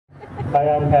Hi,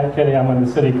 I'm Pat Kinney. I'm on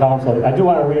the City Council. I do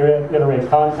want to reiterate,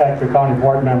 contact your county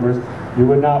board members. You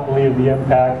would not believe the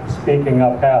impact speaking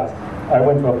up has. I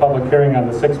went to a public hearing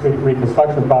on the 6th Street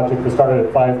reconstruction project that started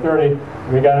at 5:30.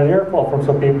 We got an earful from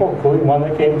some people, including one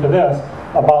that came to this,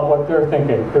 about what they're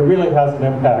thinking. It really has an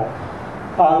impact.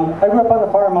 I grew up on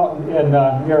a farm out in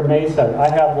near Mason. I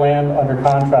have land under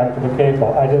contract to the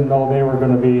CAFO. I didn't know they were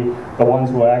going to be the ones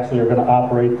who actually are going to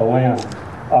operate the land.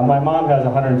 My mom has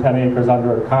 110 acres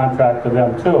under a contract to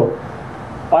them too.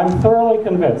 I'm thoroughly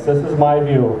convinced, this is my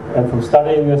view, and from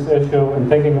studying this issue and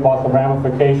thinking about the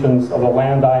ramifications of the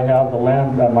land I have, the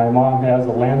land that my mom has,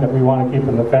 the land that we want to keep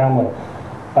in the family,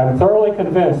 I'm thoroughly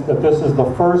convinced that this is the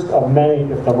first of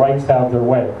many if the rights have their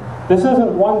way. This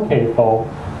isn't one CAFO,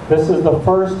 this is the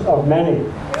first of many.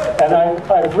 And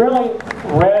I've really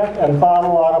read and thought a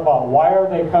lot about why are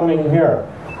they coming here.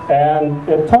 And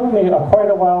it took me quite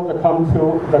a while to come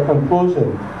to the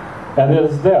conclusion, and it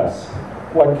is this.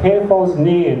 What CAFOs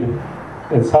need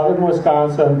in southern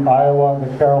Wisconsin, Iowa,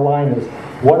 and the Carolinas,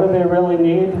 what do they really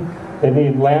need? They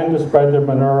need land to spread their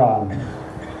manure on.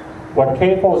 What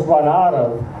CAFOs run out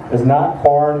of is not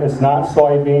corn, it's not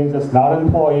soybeans, it's not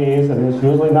employees, and it's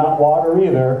usually not water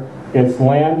either. It's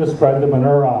land to spread the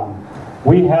manure on.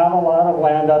 We have a lot of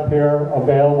land up here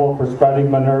available for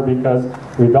spreading manure because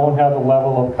we don't have the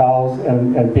level of cows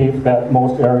and beef that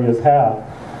most areas have.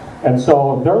 And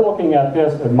so they're looking at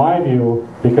this, in my view,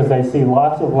 because they see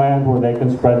lots of land where they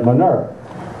can spread manure.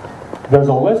 There's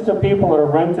a list of people that are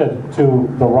rented to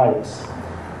the rights.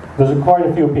 There's quite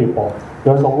a few people.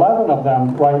 There's 11 of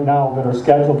them right now that are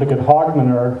scheduled to get hog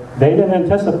manure. They didn't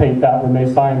anticipate that when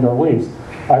they signed their lease.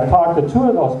 I've talked to 2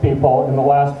 of those people in the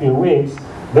last few weeks.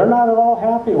 They're not at all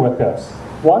happy with this.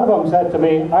 One of them said to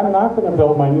me, I'm not going to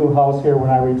build my new house here when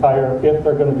I retire if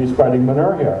they're going to be spreading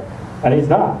manure here. And he's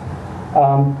not.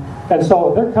 And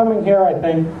so they're coming here, I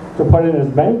think, to put in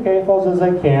as many CAFOs as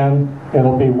they can.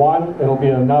 It'll be one, it'll be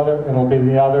another, it'll be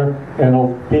the other, and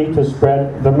it'll be to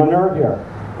spread the manure here.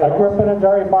 I grew up in a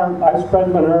dairy farm. I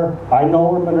spread manure. I know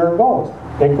where manure goes.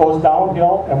 It goes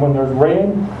downhill, and when there's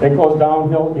rain, it goes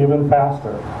downhill even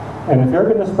faster. And if you're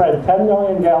going to spread 10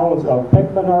 million gallons of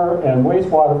pig manure and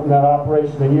wastewater from that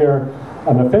operation a year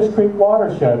on the Fish Creek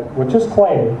watershed, which is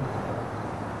clay,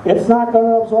 it's not going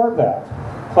to absorb that.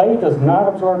 Clay does not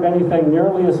absorb anything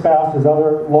nearly as fast as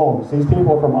other loams. These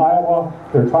people are from Iowa.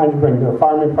 They're trying to bring their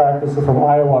farming practices from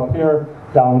Iowa up here.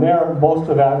 Down there, most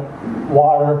of that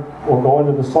water will go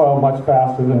into the soil much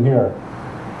faster than here.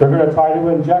 They're going to try to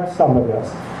inject some of this.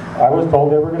 I was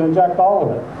told they were going to inject all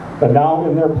of it. But now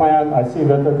in their plan, I see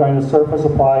that they're going to surface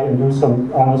apply and do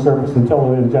some on the surface and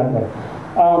till it in gently.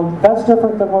 That's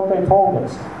different than what they told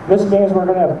us. This means we're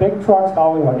going to have big trucks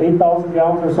hauling, 8,000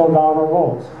 gallons or so down our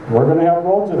roads. We're going to have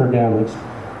roads that are damaged.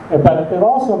 But it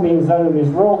also means that in these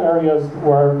rural areas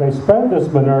where they spread this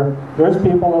manure, there's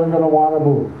people that are going to want to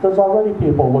move. There's already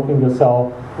people looking to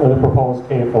sell where the proposed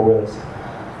CAFO is.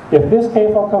 If this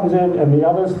CAFO comes in and the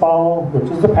others follow, which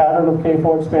is the pattern of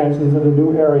CAFO expansions in a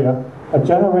new area, a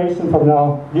generation from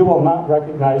now, you will not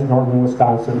recognize northern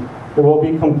Wisconsin. It will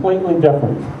be completely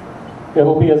different.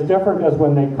 It'll be as different as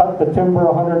when they cut the timber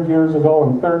 100 years ago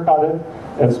and clear cut it,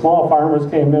 and small farmers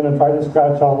came in and tried to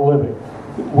scratch out a living.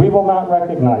 We will not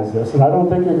recognize this, and I don't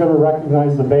think you're going to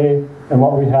recognize the Bay and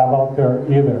what we have out there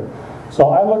either. So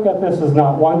I look at this as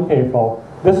not one CAFO.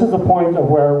 This is the point of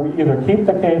where we either keep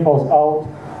the CAFOs out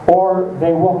or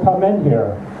they will come in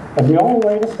here. And the only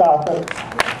way to stop it